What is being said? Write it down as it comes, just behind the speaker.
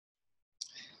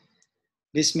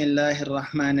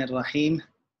Bismillahirrahmanirrahim.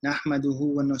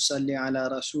 Nahmaduhu wa nusalli ala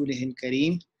rasulihil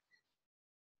kareem.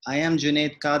 I am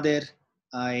Junaid Qadir.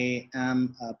 I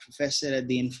am a professor at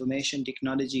the Information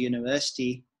Technology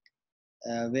University,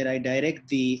 where I direct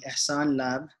the Ihsan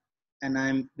Lab, and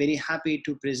I'm very happy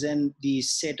to present these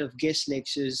set of guest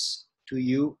lectures to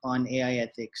you on AI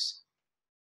ethics.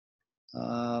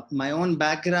 My own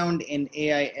background in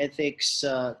AI ethics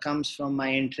comes from my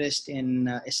interest in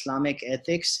Islamic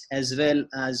ethics, as well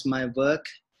as my work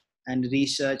and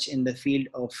research in the field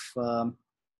of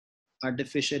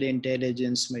artificial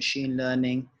intelligence, machine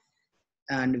learning,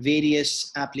 and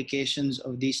various applications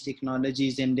of these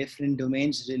technologies in different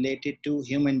domains related to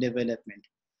human development.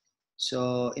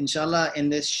 So, inshallah, in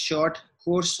this short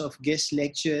course of guest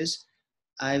lectures,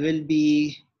 I will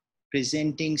be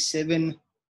presenting 7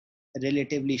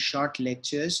 relatively short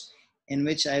lectures in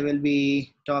which I will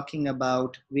be talking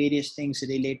about various things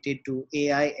related to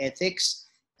AI ethics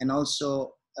and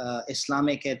also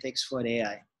Islamic ethics for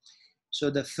AI. So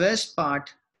the first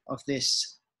part of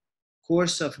this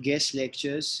course of guest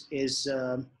lectures is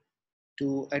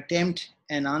to attempt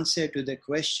an answer to the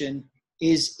question,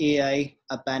 is AI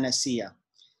a panacea?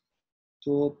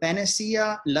 तो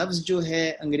panacea लफ्ज़ जो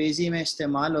है अंग्रेज़ी में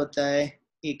इस्तेमाल होता है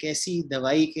एक ऐसी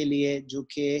दवाई के लिए जो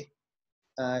कि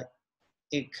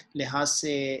एक लिहाज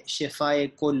से शिफाए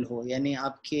कुल हो, यानी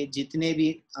आपके जितने भी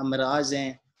अमराज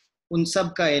हैं उन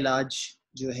सब का इलाज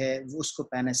जो है वो उसको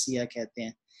पैनासिया कहते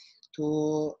हैं.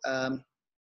 तो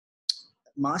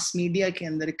मास मीडिया के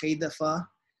अंदर कई दफ़ा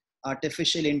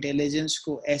आर्टिफिशियल इंटेलिजेंस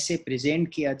को ऐसे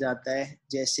प्रेजेंट किया जाता है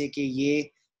जैसे कि ये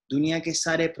दुनिया के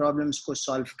सारे प्रॉब्लम्स को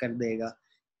सॉल्व कर देगा.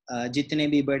 जितने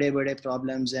भी बड़े बड़े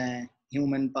प्रॉब्लम्स हैं,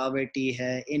 ह्यूमन पॉवर्टी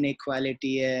है,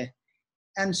 इनइक्वालिटी है,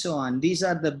 and so on. These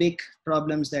are the big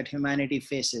problems that humanity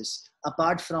faces,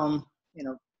 apart from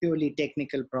purely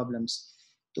technical problems.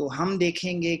 तो हम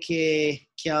देखेंगे कि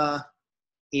क्या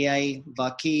AI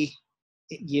वाकई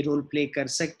ये रोल प्ले कर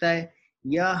सकता है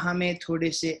या हमें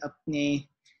थोड़े से अपने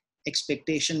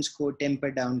एक्सपेक्टेशंस को टेम्पर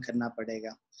डाउन करना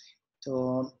पड़ेगा. तो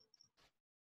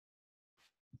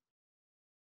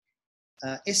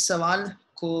इस सवाल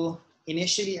को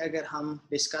इनिशियली अगर हम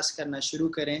डिस्कस करना शुरू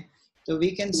करें तो वी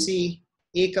कैन सी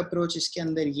एक अप्रोच इसके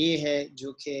अंदर ये है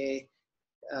जो कि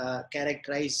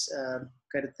कैरेक्टराइज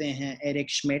करते हैं एरिक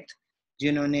श्मिट,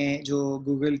 जिन्होंने जो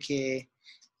गूगल के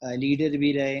लीडर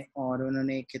भी रहे और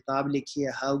उन्होंने एक किताब लिखी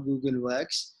है हाउ गूगल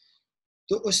वर्क्स.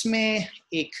 तो उसमें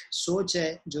एक सोच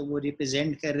है जो वो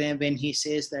रिप्रेजेंट कर रहे हैं when he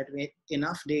says that with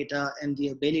enough data and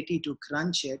the ability to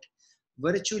crunch it,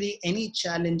 virtually any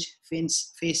challenge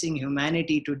facing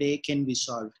humanity today can be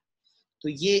solved. तो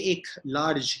ये एक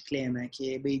लार्ज क्लेम है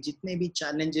कि भाई जितने भी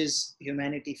चैलेंजेस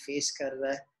ह्यूमैनिटी फेस कर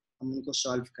रहा है हम उनको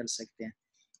सॉल्व कर सकते हैं.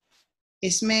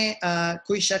 इसमें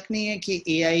कोई शक नहीं है कि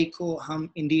एआई को हम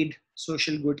इंडीड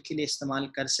सोशल गुड के लिए इस्तेमाल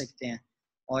कर सकते हैं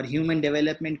और ह्यूमन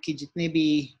डेवलपमेंट की जितने भी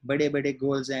बड़े बड़े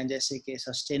गोल्स हैं जैसे कि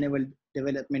सस्टेनेबल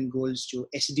डेवलपमेंट गोल्स जो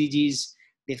SDGs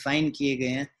डिफाइन किए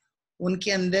गए हैं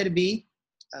उनके अंदर भी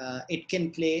it can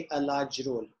play a large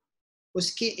role.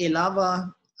 उसके अलावा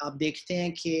आप देखते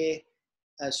हैं कि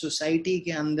सोसाइटी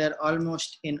के अंदर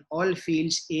almost in all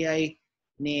fields AI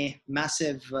ने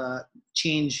मैसिव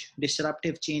चेंज,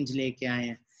 डिसरप्टिव चेंज लेके आए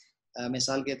हैं.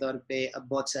 मिसाल के तौर पे अब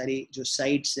बहुत सारी जो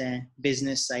साइट्स हैं,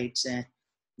 बिजनेस साइट्स हैं,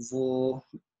 वो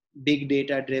बिग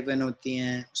डेटा ड्रिवन होती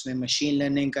हैं, उसमें मशीन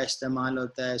लर्निंग का इस्तेमाल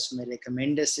होता है, उसमें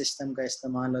रिकमेंडर सिस्टम का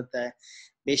इस्तेमाल होता है.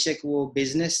 बेशक वो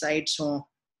बिजनेस साइट्स हों,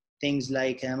 थिंग्स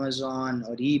लाइक अमेज़न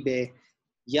और ईबे,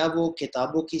 या वो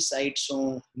किताबों की साइट्स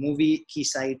हों, मूवी की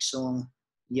साइट्स हों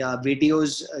या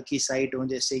वीडियोस की साइट हों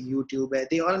जैसे यूट्यूब है.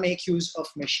 They all make use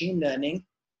of machine learning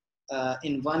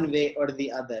in one way or the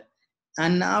other.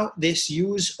 And now this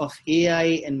use of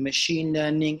AI and machine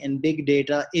learning and big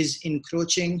data is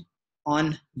encroaching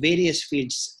on various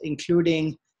fields,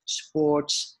 including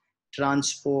sports,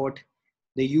 transport,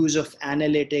 the use of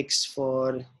analytics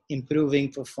for improving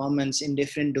performance in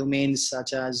different domains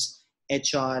such as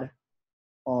HR,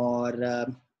 or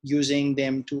using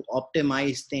them to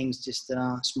optimize things जिस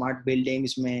तरह smart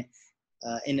buildings में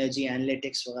energy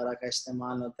analytics वगैरह का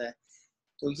इस्तेमाल होता है.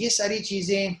 तो ये सारी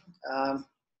चीज़ें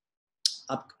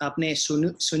आपने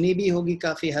सुनी भी होगी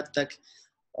काफ़ी हद तक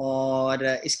और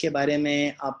इसके बारे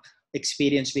में आप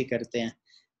एक्सपीरियंस भी करते हैं.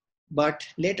 But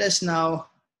let us now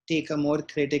take a more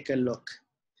critical look.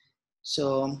 So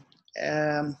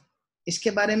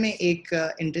इसके बारे में एक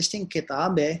इंटरेस्टिंग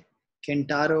किताब है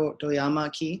केंटारो टोयामा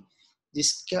की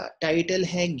जिसका टाइटल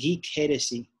है गीक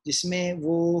हेरेसी, जिसमें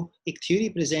वो एक थ्योरी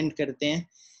प्रेजेंट करते हैं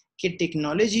कि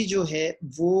टेक्नोलॉजी जो है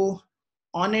वो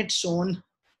ऑन इट्स ओन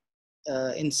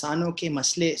इंसानों के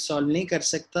मसले सॉल्व नहीं कर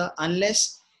सकता unless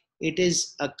it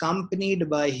is accompanied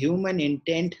by human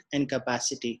intent and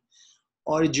capacity.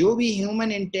 اور جو بھی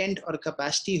ہیومن انٹینٹ اور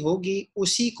کیپیسٹی ہوگی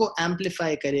اسی کو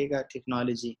ایمپلیفائی کرے گا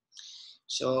ٹیکنالوجی.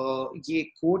 سو یہ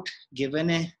کوٹ گیون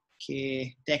ہے کہ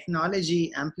technology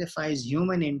ایمپلیفائز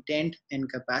human intent and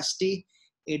capacity,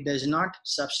 it does not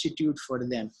substitute for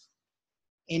them.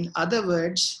 In other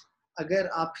words, اگر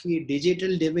آپ یہ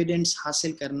ڈیجیٹل ڈیویڈنڈس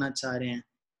حاصل کرنا چاہ رہے ہیں,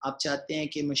 آپ چاہتے ہیں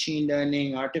کہ مشین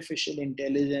لرننگ, آرٹیفیشیل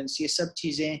انٹیلیجنس, یہ سب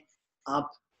چیزیں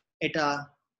آپ at a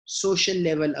social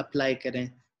level apply کریں,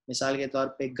 مثال کے طور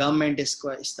پہ گورنمنٹ اس کو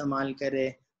استعمال کرے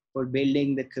فار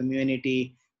بلڈنگ دا کمیونٹی,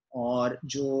 اور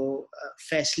جو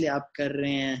فیصلے آپ کر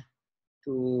رہے ہیں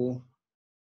to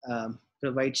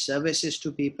provide services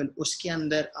to people, اس کے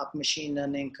اندر آپ مشین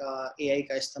لرننگ کا, اے آئی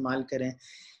کا استعمال کریں,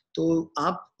 تو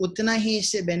آپ اتنا ہی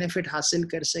اس سے بینیفٹ حاصل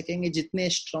کر سکیں گے جتنے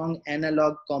اسٹرانگ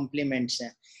اینالاگ کمپلیمنٹس ہیں.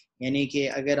 یعنی کہ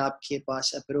اگر آپ کے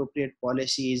پاس اپروپریٹ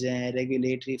پالیسیز ہیں,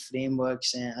 ریگولیٹری فریم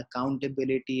ورکس ہیں,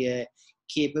 اکاؤنٹیبلٹی ہے,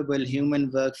 کیپیبل ہیومن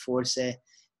ورک فورس ہے,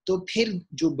 تو پھر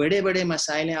جو بڑے بڑے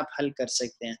مسائل ہیں آپ حل کر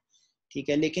سکتے ہیں, ٹھیک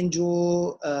ہے. لیکن جو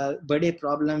بڑے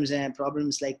پرابلمز ہیں,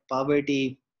 problems like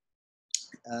poverty,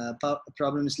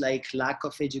 problems like lack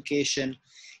of education,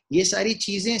 یہ ساری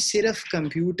چیزیں صرف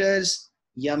کمپیوٹرز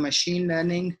یا مشین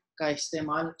لرننگ کا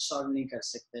استعمال سالو نہیں کر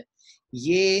سکتے.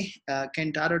 یہ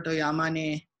کینٹارو ٹویاما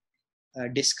نے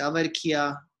ڈسکور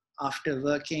کیا after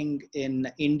working in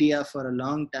India for a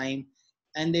long time,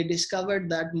 and they discovered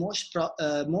that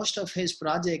most of his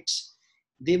projects,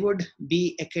 they would be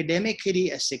academically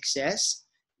a success,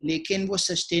 لیکن وہ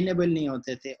sustainable نہیں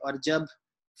ہوتے تھے, اور جب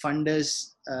فنڈرز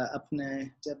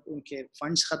جب ان کے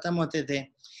فنڈز ختم ہوتے تھے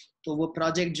تو وہ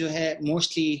پروجیکٹ جو ہے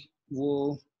موسٹلی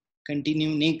وہ کنٹینیو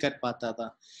نہیں کر پاتا تھا.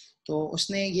 تو اس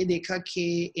نے یہ دیکھا کہ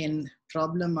in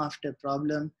problem after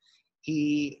problem he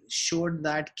showed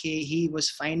that he was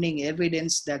finding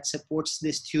evidence that supports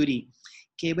this theory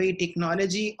کہ بھئی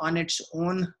ٹیکنالوجی on its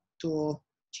own تو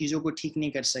چیزوں کو ٹھیک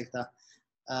نہیں کر سکتا.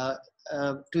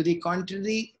 To the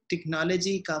contrary,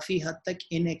 ٹیکنالوجی کافی حد تک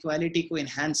انیکوالٹی کو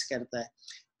انہینس کرتا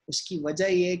ہے. اس کی وجہ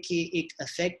یہ ہے کہ ایک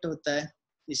افیکٹ ہوتا ہے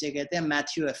جسے کہتے ہیں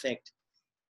میتھیو افیکٹ,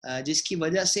 جس کی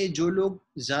وجہ سے جو لوگ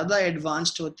زیادہ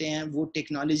ایڈوانسڈ ہوتے ہیں وہ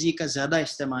ٹیکنالوجی کا زیادہ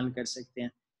استعمال کر سکتے ہیں,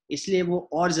 اس لیے وہ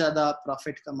اور زیادہ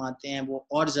پروفٹ کماتے ہیں, وہ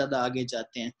اور زیادہ آگے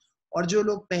جاتے ہیں, اور جو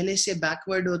لوگ پہلے سے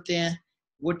بیکورڈ ہوتے ہیں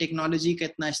وہ ٹیکنالوجی کا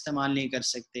اتنا استعمال نہیں کر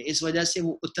سکتے, اس وجہ سے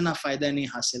وہ اتنا فائدہ نہیں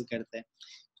حاصل کرتے.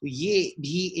 تو یہ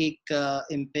بھی ایک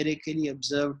امپیریکلی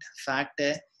آبزروڈ فیکٹ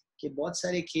ہے کہ بہت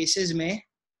سارے کیسز میں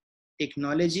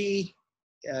ٹیکنالوجی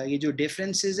یہ جو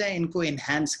ڈفرینسز ہیں ان کو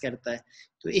انہینس کرتا ہے.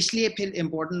 تو اس لیے پھر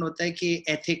امپورٹنٹ ہوتا ہے کہ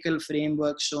ایتھیکل فریم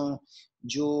ورکس ہوں,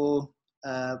 جو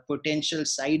پوٹینشیل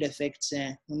سائیڈ افیکٹس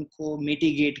ہیں ان کو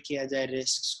میٹیگیٹ کیا جائے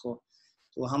رسکس کو.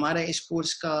 تو ہمارا اس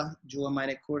کورس کا جو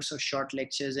ہمارے کورس آف شارٹ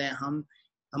لیکچرز ہیں,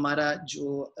 ہمارا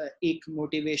جو ایک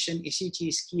موٹیویشن اسی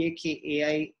چیز کی ہے کہ اے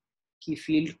آئی کی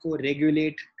فیلڈ کو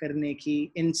ریگولیٹ کرنے کی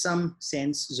ان سم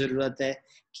سینس ضرورت ہے,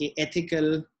 کہ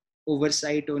ایتھیکل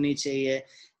اوورسائٹ ہونی چاہیے,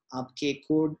 آپ کے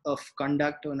کوڈ آف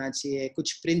کنڈکٹ ہونا چاہیے,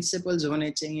 کچھ پرنسپلز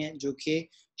ہونے چاہیے جو کہ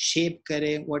شیپ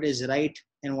کرے what is right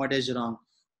and what is wrong.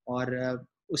 اور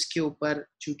اس کے اوپر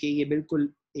چونکہ یہ بالکل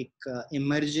ایک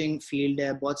ایمرجنگ فیلڈ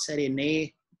ہے, بہت سارے نئے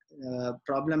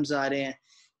پرابلمز آ رہے ہیں,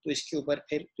 تو اس کے اوپر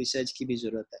پھر ریسرچ کی بھی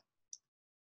ضرورت ہے.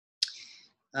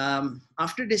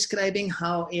 After describing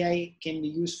how AI can be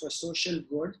used for social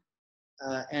good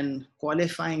and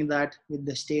qualifying that with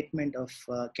the statement of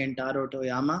Kentaro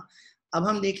Toyama, اب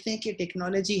ہم دیکھتے ہیں کہ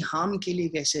ٹیکنالوجی ہارم کے لیے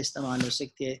کیسے استعمال ہو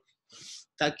سکتی ہے,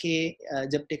 تاکہ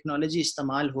جب ٹیکنالوجی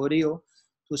استعمال ہو رہی ہو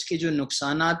تو اس کے جو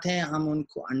نقصانات ہیں ہم ان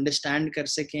کو انڈرسٹینڈ کر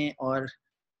سکیں اور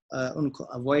ان کو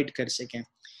اوائڈ کر سکیں.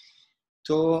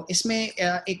 تو اس میں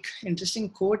ایک انٹرسٹنگ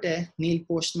کوٹ ہے نیل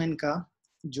پوسٹمین کا,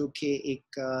 جو کہ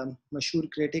ایک مشہور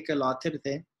کریٹیکل آتھر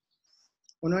تھے.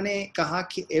 انہوں نے کہا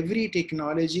کہ every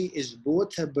technology is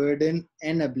both a burden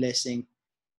and a blessing,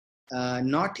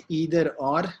 not either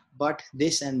or but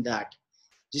this and that.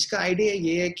 جس کا آئیڈیا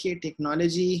یہ ہے کہ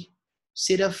ٹیکنالوجی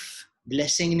صرف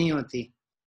بلیسنگ نہیں ہوتی,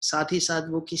 ساتھ ہی ساتھ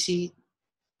وہ کسی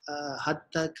حد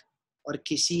تک اور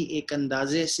کسی ایک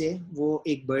اندازے سے وہ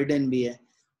ایک برڈن بھی ہے,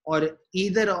 اور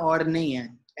either or نہیں ہے.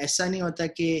 ایسا نہیں ہوتا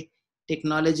کہ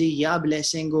ٹیکنالوجی یا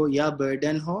بلیسنگ ہو یا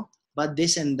burden who, but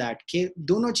this and that, کہ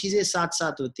دونوں چیزیں ساتھ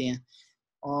ساتھ ہوتی ہیں.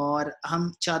 اور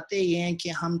ہم چاہتے یہ ہیں کہ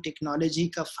ہم ٹیکنالوجی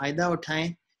کا فائدہ اٹھائیں,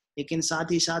 لیکن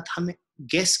ساتھ ہی ساتھ ہم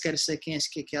گیس کر سکیں اس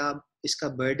کے کیا اس کا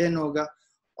برڈن ہوگا,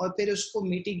 اور پھر اس کو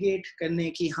میٹیگیٹ کرنے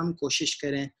کی ہم کوشش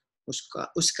کریں, اس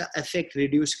کا ایفیکٹ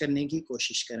ریڈیوس کرنے کی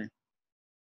کوشش کریں.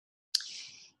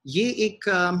 یہ ایک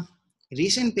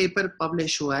ریسنٹ پیپر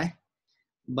پبلش ہوا ہے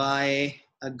by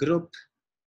a group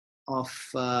of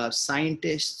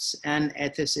scientists and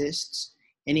ethicists,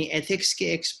 یعنی ایتھکس کے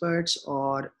ایکسپرٹس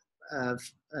اور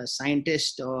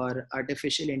سائنٹسٹ اور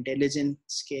آرٹیفیشیل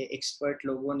انٹیلیجنس کے ایکسپرٹ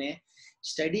لوگوں نے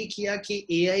اسٹڈی کیا کہ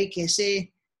اے آئی کیسے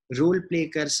رول پلے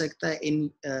کر سکتا ہے in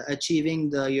achieving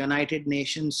the United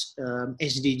nations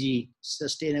SDG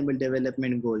sustainable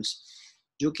development goals,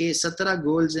 جو کہ 17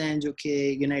 گولز ہیں جو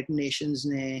کہ یونائٹیڈ نیشنز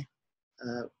نے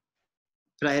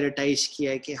پرائرٹائز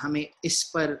کیا ہے کہ ہمیں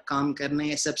اس پر کام کرنا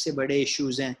ہے. سب سے بڑے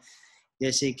ایشوز ہیں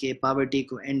جیسے کہ پاورٹی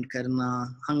کو اینڈ کرنا،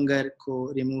 ہنگر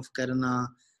کو ریموو کرنا،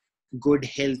 گڈ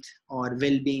ہیلتھ اور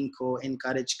ویل بینگ کو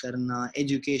انکریج کرنا،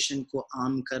 ایجوکیشن کو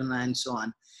عام کرنا اینڈ سو آن.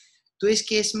 تو اس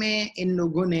کیس میں ان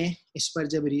لوگوں نے اس پر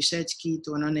جب ریسرچ کی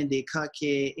تو انہوں نے دیکھا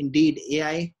کہ indeed a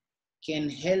I can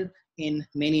help in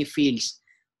many fields,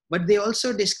 but they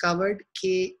also discovered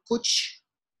کہ کچھ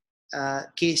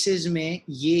کیسز میں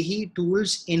یہی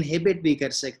ٹولز انہیبٹ بھی کر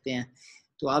سکتے ہیں.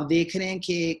 تو آپ دیکھ رہے ہیں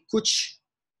کہ کچھ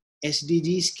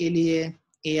SDGs کے لیے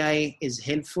اے آئی از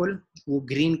ہیلپ فل، وہ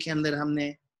گرین کے اندر ہم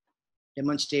نے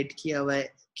ڈیمونسٹریٹ کیا ہوا ہے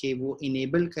کہ وہ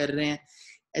انیبل کر رہے ہیں.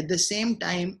 ایٹ دا سیم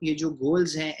ٹائم یہ جو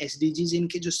گولز ہیں SDGs، ان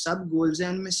کے جو سب گولز ہیں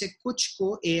ان میں سے کچھ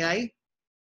کو اے آئی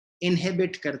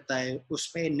انہیبٹ کرتا ہے،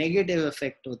 اس پہ نیگیٹو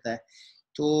افیکٹ ہوتا ہے.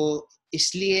 تو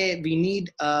اس لیے we need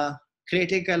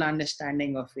critical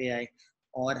understanding of اے آئی،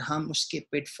 اور ہم اس کے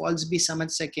پٹ فالز بھی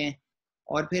سمجھ سکیں،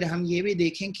 اور پھر ہم یہ بھی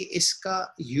دیکھیں کہ اس کا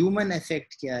ہیومن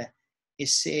ایفیکٹ کیا ہے،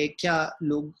 اس سے کیا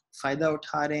لوگ فائدہ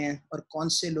اٹھا رہے ہیں اور کون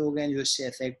سے لوگ ہیں جو اس سے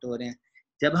افیکٹ ہو رہے ہیں.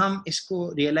 جب ہم اس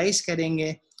کو ریئلائز کریں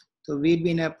گے تو we'll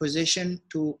be in a position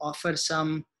to offer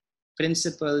some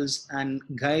principles and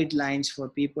guidelines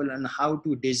for people on how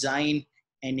to design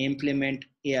and implement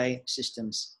AI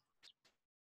systems.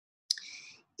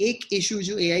 ایک ایشو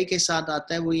جو اے آئی کے ساتھ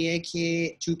آتا ہے وہ یہ ہے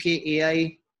کہ چونکہ اے I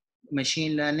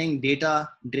machine learning data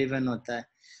driven ہوتا ہے،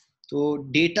 تو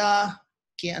ڈیٹا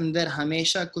کے اندر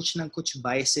ہمیشہ کچھ نہ کچھ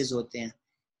بائسز ہوتے ہیں.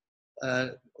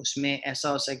 اس میں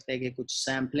ایسا ہو سکتا ہے کہ کچھ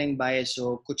سیمپلنگ بائس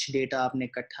ہو، کچھ ڈیٹا آپ نے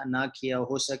اکٹھا نہ کیا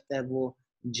ہو سکتا ہے وہ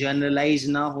جنرلائز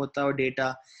نہ ہوتا ہو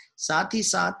ڈیٹا. ساتھ ہی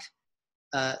ساتھ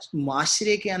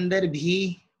معاشرے کے اندر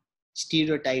بھی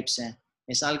اسٹیریوٹائپس ہیں.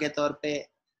 مثال کے طور پہ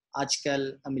آج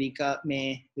کل امریکہ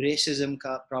میں ریسزم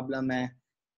کا پرابلم ہے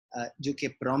جو کہ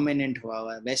پرومیننٹ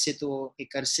ہوا ہے. ویسے تو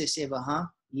ایک عرصے سے وہاں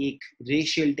یہ ایک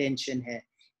ریشیل ٹینشن ہے.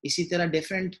 اسی طرح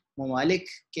ڈفرینٹ ممالک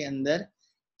کے اندر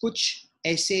کچھ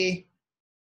ایسی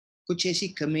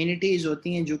کمیونٹیز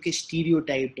ہوتی ہیں جو کہ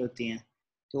اسٹیریوٹائپڈ ہوتی ہیں.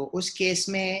 تو اس کیس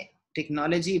میں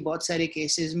ٹیکنالوجی بہت سارے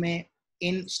کیسز میں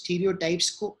ان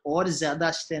اسٹیریوٹائپس کو اور زیادہ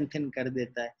اسٹرینتھن کر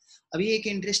دیتا ہے. اب یہ ایک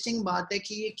انٹرسٹنگ بات ہے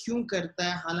کہ یہ کیوں کرتا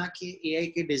ہے، حالانکہ اے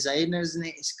آئی کے ڈیزائنرز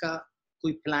نے اس کا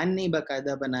کوئی پلان نہیں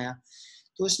باقاعدہ بنایا.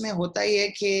 تو اس میں ہوتا ہی ہے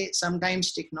کہ some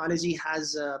times technology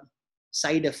has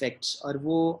side effects, اور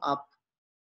وہ آپ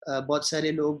بہت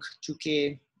سارے لوگ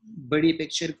چونکہ بڑی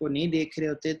پکچر کو نہیں دیکھ رہے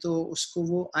ہوتے تو اس کو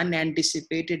وہ ان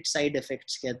اینٹیسپیٹڈ سائڈ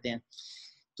افیکٹس کہتے ہیں.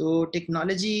 تو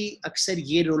ٹیکنالوجی اکثر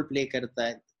یہ رول پلے کرتا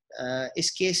ہے.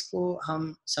 اس کیس کو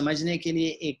ہم سمجھنے کے لیے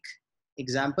ایک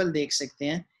ایگزامپل دیکھ سکتے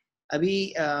ہیں.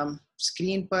 ابھی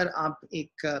اسکرین پر آپ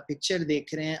ایک پکچر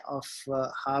دیکھ رہے ہیں آف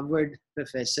ہارورڈ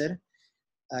پروفیسر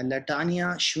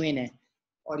لٹانیا شوین ہے،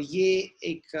 اور یہ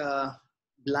ایک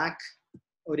بلیک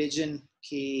اوریجن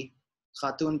کی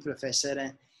خاتون پروفیسر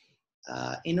ہیں.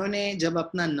 انہوں نے جب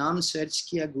اپنا نام سرچ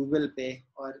کیا گوگل پہ،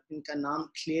 اور ان کا نام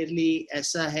کلیئرلی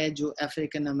ایسا ہے جو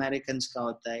افریقن امریکنز کا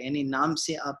ہوتا ہے، یعنی نام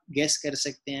سے آپ گیس کر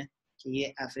سکتے ہیں کہ یہ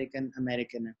افریقن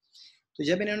امریکن ہے. تو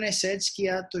جب انہوں نے سرچ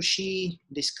کیا تو شی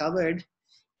ڈسکورڈ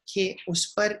کہ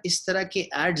اس پر اس طرح کے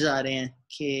ایڈز آ رہے ہیں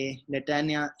کہ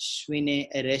لٹانیا شوینے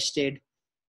اریسٹڈ،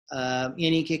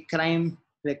 یعنی کہ کرائم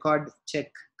ریکارڈ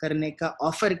چیک کرنے کا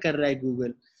آفر کر رہا ہے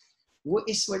گوگل. وہ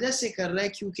اس وجہ سے کر رہا ہے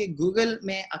کیونکہ گوگل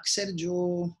میں اکثر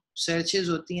جو سرچز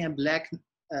ہوتی ہیں بلیک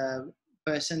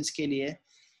پرسنس کے لیے،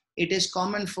 it is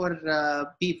common for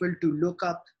people to look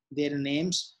up their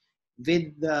names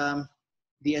with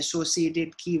the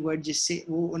associated کی ورڈ، جس سے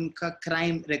وہ ان کا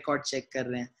کرائم ریکارڈ چیک کر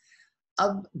رہے ہیں.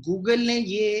 اب گوگل نے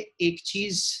یہ ایک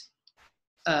چیز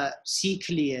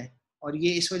سیکھ لی ہے، اور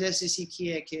یہ اس وجہ سے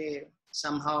سیکھی ہے کہ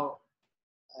some how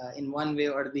in one way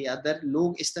or the other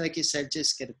لوگ اس طرح کے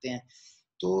سرچز کرتے ہیں.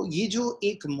 تو یہ جو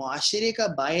ایک معاشرے کا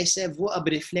باعث ہے وہ اب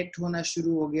ریفلیکٹ ہونا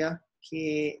شروع ہو گیا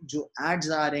کہ جو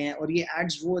ایڈز آ رہے ہیں، اور یہ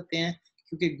ایڈز وہ ہوتے ہیں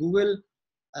کیونکہ گوگل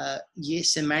یہ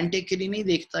سیمانٹکلی نہیں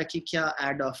دیکھتا کہ کیا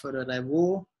ایڈ آفر ہو رہا ہے،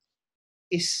 وہ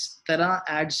اس طرح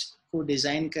ایڈز کو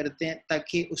ڈیزائن کرتے ہیں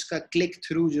تاکہ اس کا کلک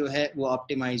تھرو جو ہے وہ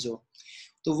آپٹیمائز ہو.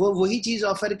 تو وہ وہی چیز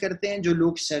آفر کرتے ہیں جو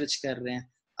لوگ سرچ کر رہے ہیں.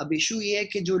 اب ایشو یہ ہے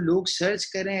کہ جو لوگ سرچ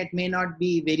کر رہے ہیں it may not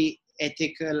be very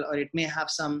ethical اور it may have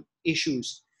some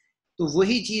issues. تو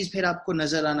وہی چیز پھر آپ کو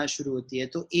نظر آنا شروع ہوتی ہے.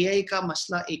 تو اے آئی کا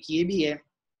مسئلہ ایک یہ بھی ہے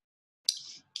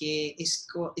کہ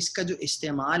اس کا جو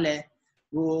استعمال ہے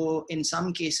وہ ان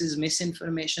سم کیسز مس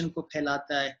انفارمیشن کو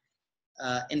پھیلاتا ہے.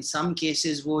 ان سم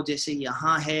کیسز وہ جیسے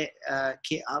یہاں ہے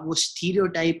کہ وہ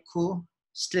اسٹیریوٹائپ کو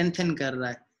اسٹرینتھن کر رہا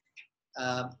ہے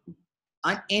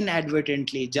ان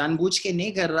ایڈورٹنٹلی, جان بوجھ کے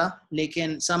نہیں کر رہا,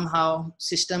 لیکن سم ہاؤ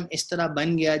سسٹم اس طرح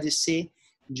بن گیا جس سے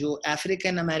جو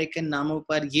افریقن امریکن ناموں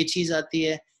پر یہ چیز آتی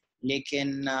ہے,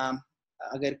 لیکن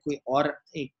اگر کوئی اور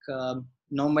ایک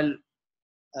نارمل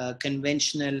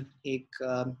کنونشنل ایک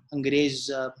انگریز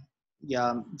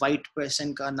یا وائٹ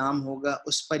پرسن کا نام ہوگا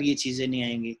اس پر یہ چیزیں نہیں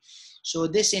آئیں گی. سو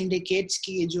دس انڈیکیٹس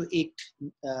کہ یہ جو ایک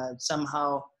سم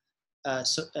ہاؤ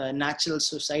نیچرل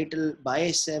سوسائٹل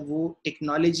بائس ہے وہ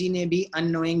ٹیکنالوجی نے بھی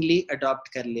ان نوئنگلی اڈاپٹ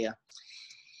کر لیا.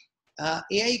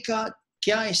 اے آئی کا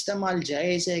کیا استعمال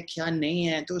جائز ہے کیا نہیں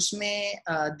ہے, تو اس میں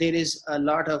دیر از اے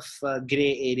لاٹ آف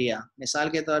گرے ایریا. مثال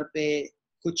کے طور پہ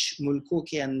کچھ ملکوں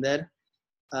کے اندر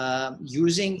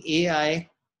یوزنگ اے آئی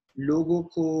لوگوں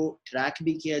کو ٹریک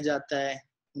بھی کیا جاتا ہے,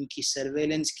 ان کی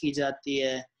سرویلنس کی جاتی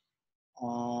ہے,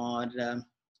 اور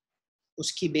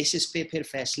اس کی بیسس پہ پھر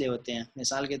فیصلے ہوتے ہیں.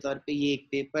 مثال کے طور پہ یہ ایک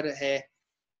پیپر ہے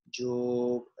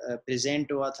جو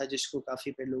پریزنٹ ہوا تھا جس کو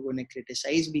کافی پہ لوگوں نے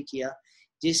کرٹیسائز بھی کیا,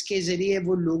 جس کے ذریعے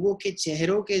وہ لوگوں کے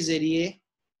چہروں کے ذریعے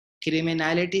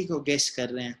کرمینالٹی کو گیس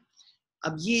کر رہے ہیں.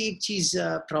 اب یہ ایک چیز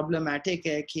پرابلمٹک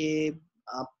ہے کہ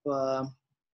آپ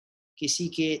کسی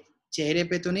کے چہرے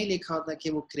پہ تو نہیں لکھا ہوتا کہ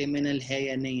وہ کرمنل ہے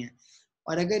یا نہیں ہے,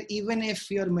 اور اگر even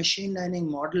if your machine learning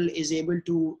model is able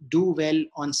to do well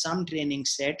on some training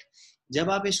set, جب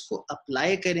آپ اس کو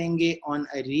اپلائی کریں گے آن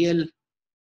اے ریئل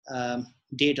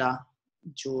ڈیٹا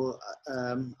جو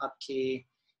آپ کے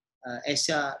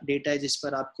ایسا ڈیٹا ہے جس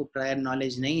پر آپ کو پرائر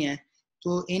نالج نہیں ہے,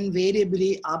 تو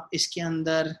انویریبلی آپ اس کے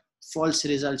اندر فالس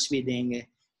ریزلٹس بھی دیں گے.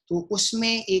 تو اس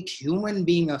میں ایک ہیومن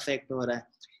بینگ افیکٹ ہو رہا ہے.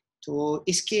 تو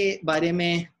اس کے بارے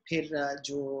میں پھر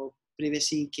جو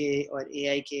پریویسی کے اور اے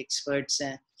آئی کے ایکسپرٹس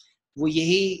ہیں وہ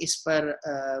یہی اس پر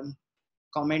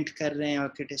کامنٹ کر رہے ہیں اور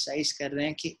کرٹیسائز کر رہے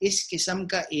ہیں کہ اس قسم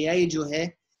کا اے آئی جو ہے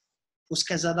اس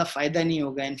کا زیادہ فائدہ نہیں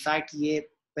ہوگا. انفیکٹ یہ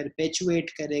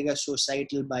پرپیچویٹ کرے گا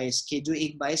سوسائٹل بائس, کہ جو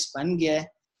ایک بائس بن گیا ہے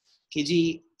کہ جی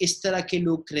اس طرح کے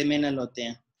لوگ کرمنل ہوتے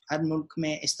ہیں. ہر ملک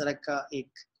میں اس طرح کا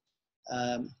ایک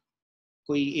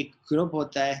کوئی ایک گروپ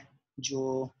ہوتا ہے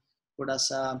جو تھوڑا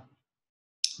سا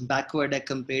بیکورڈ ہے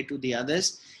کمپیئر ٹو دی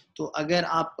ادرس. تو اگر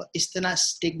آپ اس طرح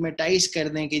اسٹگمیٹائز کر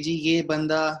دیں کہ جی یہ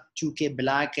بندہ چونکہ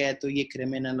بلیک ہے تو یہ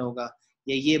کرمنل ہوگا,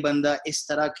 یا یہ بندہ اس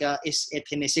طرح کا اس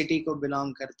ایتھنیسٹی کو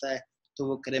بلانگ کرتا ہے تو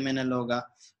وہ کرمنل ہوگا,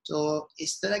 تو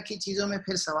اس طرح کی چیزوں میں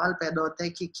پھر سوال پیدا ہوتا ہے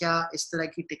کہ کیا اس طرح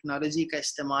کی ٹیکنالوجی کا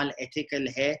استعمال ایتھیکل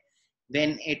ہے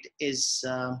when it is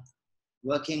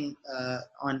working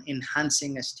on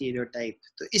enhancing a stereotype.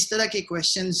 تو اس طرح کے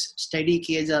questions اسٹڈی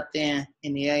کیے جاتے ہیں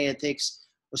in AI ethics.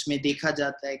 اس میں دیکھا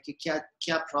جاتا ہے کہ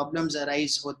کیا پرابلمز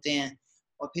ارائز ہوتے ہیں,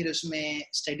 اور پھر اس میں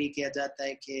اسٹڈی کیا جاتا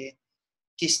ہے کہ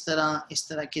کس طرح اس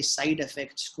طرح کے سائیڈ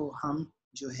افیکٹس کو ہم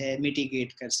جو ہے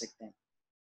میٹیگیٹ کر سکتے ہیں.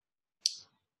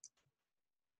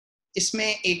 اس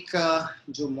میں ایک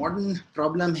جو ماڈرن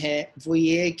پرابلم ہے وہ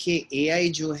یہ ہے کہ اے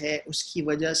آئی جو ہے اس کی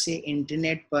وجہ سے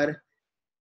انٹرنیٹ پر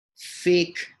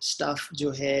فیک سٹف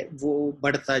جو ہے وہ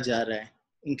بڑھتا جا رہا ہے,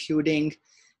 including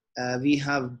we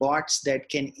have bots that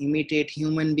can imitate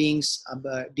human beings. اب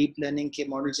ڈیپ لرننگ کے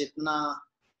ماڈلز اتنا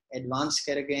ایڈوانس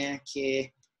کر گئے ہیں کہ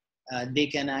they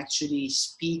can actually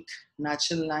speak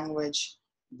natural language,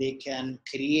 they can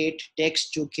create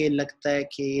text جو کہ لگتا ہے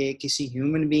کہ یہ کسی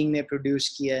ہیومن بینگ نے پروڈیوس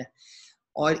کیا ہے,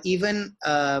 اور ایون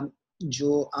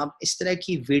جو آپ اس طرح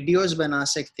کی ویڈیوز بنا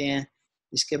سکتے ہیں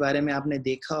جس کے بارے میں آپ نے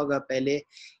دیکھا ہوگا پہلے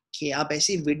کہ آپ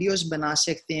ایسی ویڈیوز بنا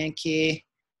سکتے ہیں کہ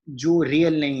جو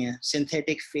ریئل نہیں ہیں,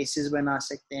 سنتھیٹک فیسز بنا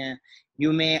سکتے ہیں.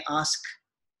 You may ask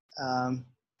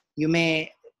you may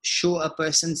show a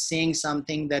person seeing some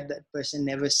thing that that person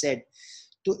never said.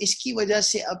 تو اس کی وجہ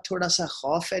سے اب تھوڑا سا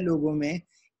خوف ہے لوگوں میں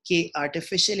کہ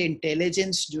آرٹیفیشیل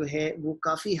انٹیلیجنس جو ہے وہ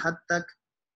کافی حد تک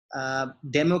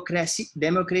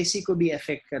ڈیموکریسی کو بھی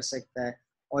افیکٹ کر سکتا ہے,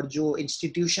 اور جو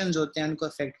انسٹیٹیوشنز ہوتے ہیں ان کو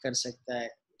افیکٹ کر سکتا ہے.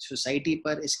 سوسائٹی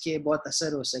پر اس کے بہت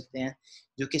اثر ہو سکتے ہیں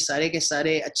جو کہ سارے کے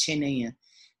سارے اچھے نہیں ہیں.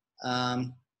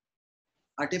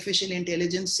 آرٹیفیشیل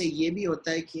انٹیلیجنس سے یہ بھی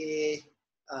ہوتا ہے کہ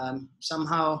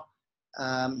somehow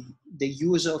the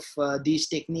use of these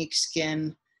techniques can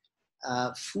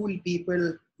fool people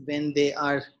when they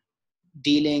are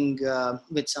dealing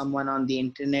with someone on the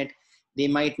internet. They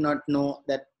might not know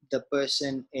that the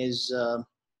person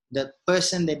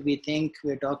that we think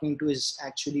we're talking to is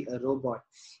actually a robot.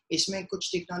 اس میں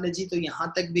کچھ technology تو یہاں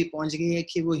تک بھی پہنچ گئی ہے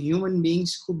کہ وہ ہیومن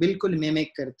بینگس کو بالکل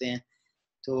میمک کرتے ہیں.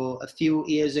 تو a few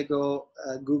years ago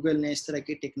Google نے اس طرح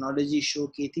کی ٹیکنالوجی شو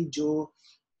کی تھی جو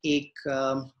ایک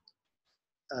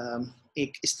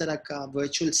اس طرح کا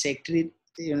ورچوئل سیکٹری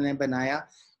انہوں نے بنایا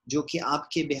جو کہ آپ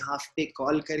کے بہاف پہ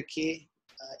کال کر کے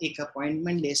ایک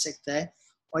اپوائنٹمنٹ لے سکتا ہے،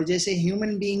 اور جیسے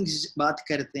ہیومن بینگز بات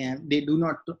کرتے ہیں they do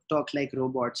not talk like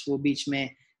robots, وہ بیچ میں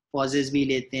پازز بھی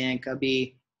لیتے ہیں،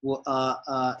 کبھی وہ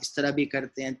اس طرح بھی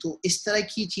کرتے ہیں، تو اس طرح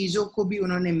کی چیزوں کو بھی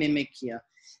انہوں نے میمک کیا.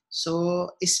 سو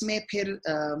اس میں پھر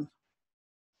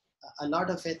a lot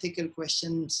of ethical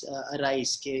questions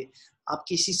arise کہ آپ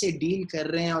کسی سے ڈیل کر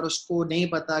رہے ہیں اور اس کو نہیں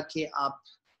پتا کہ آپ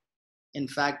ان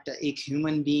فیکٹ ایک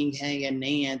ہیومن بینگ ہیں یا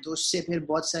نہیں ہیں، تو اس سے پھر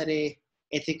بہت سارے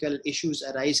ایتھیکل ایشوز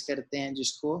ارائز کرتے ہیں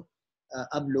جس کو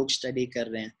اب لوگ اسٹڈی کر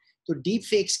رہے ہیں. تو ڈیپ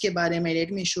فیکس کے بارے میں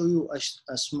let me show you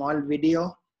a small video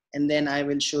and then I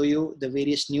will show you the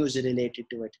various news related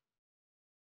to it.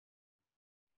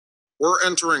 We're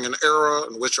entering an era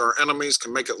in which our enemies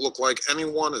can make it look like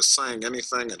anyone is saying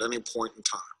anything at any point in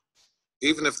time,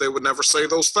 even if they would never say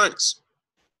those things.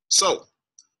 So,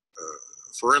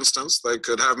 for instance, they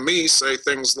could have me say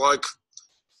things like,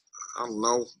 I don't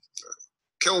know,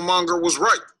 Killmonger was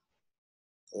right,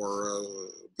 or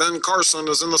Ben Carson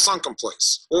is in the sunken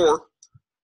place, or,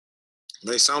 it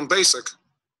may sound basic,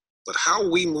 but how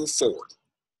we move forward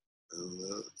in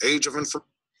the age of information.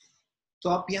 تو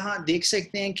آپ یہاں دیکھ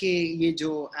سکتے ہیں کہ یہ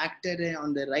جو actor ہے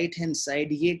آن دا رائٹ ہینڈ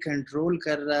سائڈ یہ کنٹرول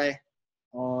کر رہا ہے،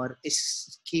 اور اس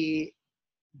کی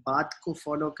بات کو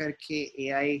فالو کر کے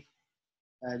اے آئی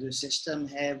جو سسٹم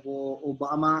ہے وہ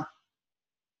اوباما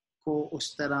کو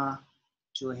اس طرح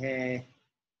جو ہے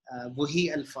وہی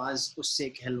الفاظ اس سے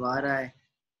کہلوا رہا ہے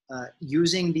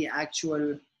یوزنگ دی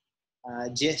ایکچوئل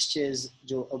جیسچرز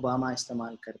جو اوباما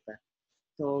استعمال کرتا ہے.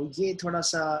 تو یہ تھوڑا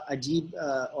سا عجیب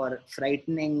اور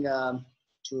فرائٹننگ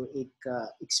جو ایک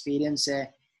ایکسپیرئنس ہے،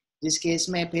 جس کیس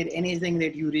میں پھر any thing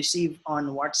that you receive on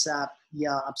what's app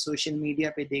یا آپ سوشل میڈیا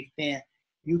پہ دیکھتے ہیں،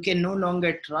 you can no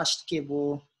longer trust کہ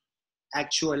وہ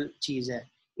ایکچوئل چیز ہے.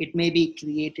 It may be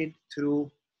created through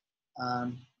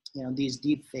these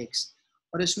deep fax.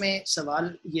 اور اس میں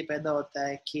سوال یہ پیدا ہوتا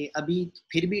ہے کہ ابھی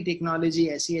پھر بھی ٹیکنالوجی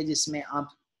ایسی ہے جس میں آپ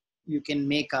یو کین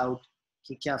میک آؤٹ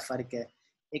کہ کیا فرق ہے،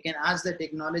 لیکن ایز دا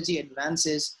ٹیکنالوجی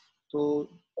ایڈوانسز تو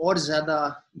اور زیادہ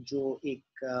جو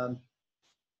ایک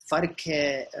فرق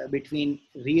ہے بٹوین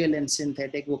ریئل اینڈ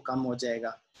سنتھیٹک وہ کم ہو جائے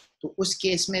گا. تو اس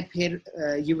کیس میں پھر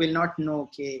یو ول ناٹ نو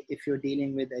کہ if you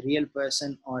dealing with a real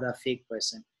person اور اے فیک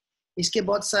پرسن. اس کے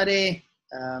بہت سارے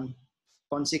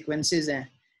کانسیکوینسز ہیں.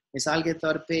 مثال کے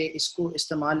طور پہ اس کو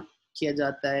استعمال کیا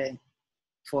جاتا ہے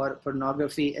فار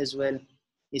پورنوگرافی ایز ویل.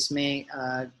 اس میں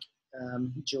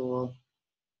جو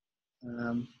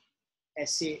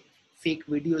ایسے فیک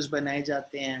ویڈیوز بنائے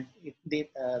جاتے ہیں،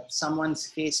 someone's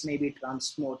face may be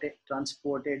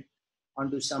transported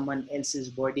onto someone else's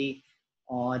body،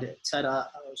 اور سارا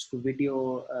اس کو ویڈیو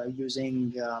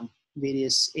یوزنگ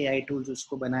ویریس اے آئی ٹولز اس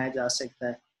کو بنایا جا سکتا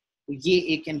ہے. تو یہ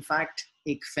ایک انفیکٹ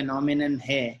ایک فینومینن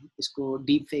ہے، اس کو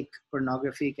ڈیپ فیک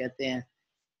پورنوگرافی کہتے ہیں.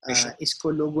 اس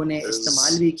کو لوگوں نے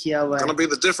استعمال بھی کیا ہوا ہے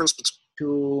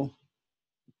ٹو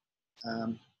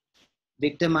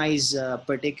victimize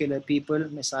particular people.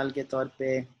 مثال کے طور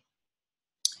پہ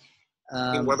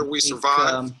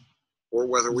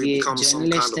یہ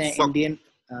جرنلسٹ ہیں انڈین،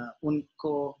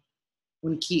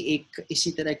 ان کی ایک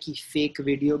اسی طرح کی فیک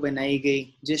ویڈیو بنائی گئی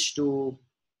just to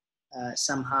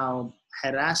somehow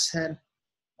harass her.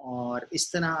 اور اس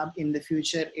طرح اب in the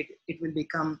future it will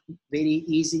become very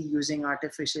easy using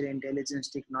artificial intelligence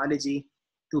technology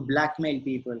to blackmail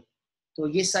people. تو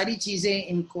یہ ساری چیزیں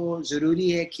ان کو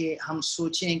ضروری ہے کہ ہم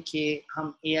سوچیں کہ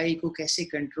ہم اے آئی کو کیسے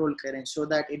کنٹرول کریں so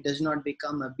that it does not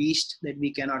become a beast that we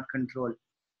cannot control.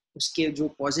 اس کے جو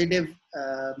پازیٹیو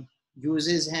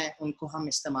یوزز ہیں ان کو ہم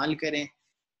استعمال کریں،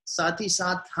 ساتھ ہی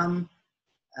ساتھ ہم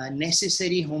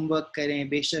نیسیسری ہوم ورک کریں.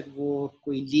 بے شک وہ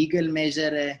کوئی لیگل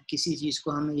میجر ہے، کسی چیز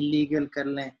کو ہم انلیگل کر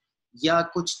لیں، یا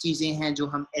کچھ چیزیں ہیں جو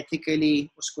ہم ایتھیکلی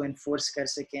اس کو انفورس کر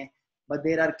سکیں. But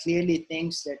there are clearly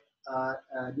things that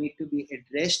need to be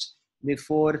addressed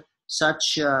before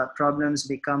such problems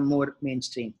become more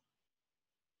mainstream.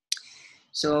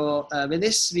 So with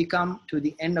this we come to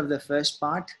the end of the first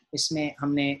part. اس میں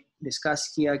ہم نے ڈسکس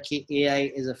کیا کہ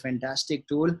AI is a fantastic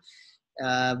tool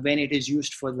when it is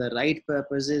used for the right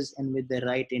purposes and with the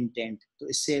right intent. تو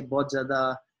اس سے بہت زیادہ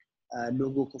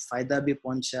لوگوں کو فائدہ بھی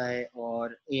پہنچا ہے، اور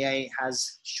AI has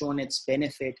shown its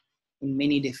benefit in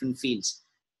many different fields.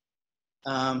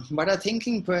 But a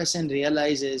thinking person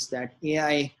realizes that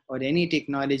AI or any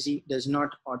technology does not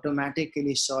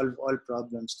automatically solve all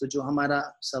problems. تو جو ہمارا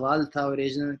سوال تھا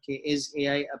اوریجنل کہ is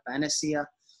AI a panacea،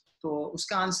 تو اس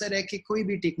کا آنسر ہے کہ کوئی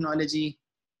بھی ٹیکنالوجی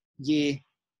یہ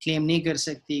کلیم نہیں کر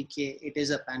سکتی کہ اٹ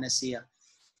از اے پیناسیا،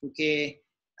 کیونکہ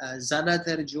زیادہ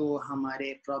تر جو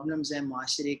ہمارے پرابلمز ہیں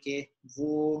معاشرے کے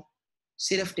وہ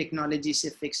صرف ٹیکنالوجی سے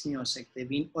فکس نہیں ہو سکتے.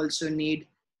 We also need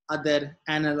other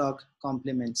analog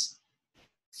compliments.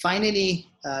 Finally,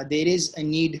 there is a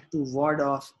need to ward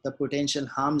off the potential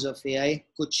harms of AI.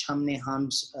 کچھ ہم نے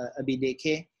harms ابھی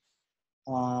دیکھے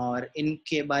اور ان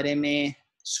کے بارے میں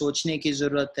سوچنے کی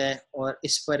ضرورت ہے اور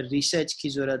اس پر ریسرچ کی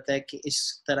ضرورت ہے کہ اس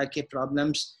طرح کے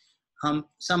پرابلمس ہم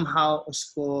سم ہاؤ اس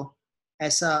کو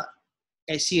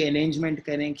ایسی ارینجمنٹ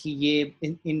کریں کہ یہ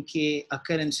ان کے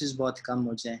اکرنسز بہت کم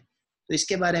ہو جائیں. تو اس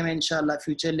کے بارے میں انشاءاللہ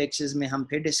فیوچر لیکچرز میں ہم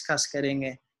پھر ڈسکس کریں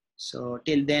گے. So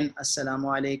till then, assalamu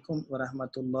alaikum wa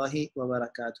rahmatullahi wa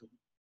barakatuh.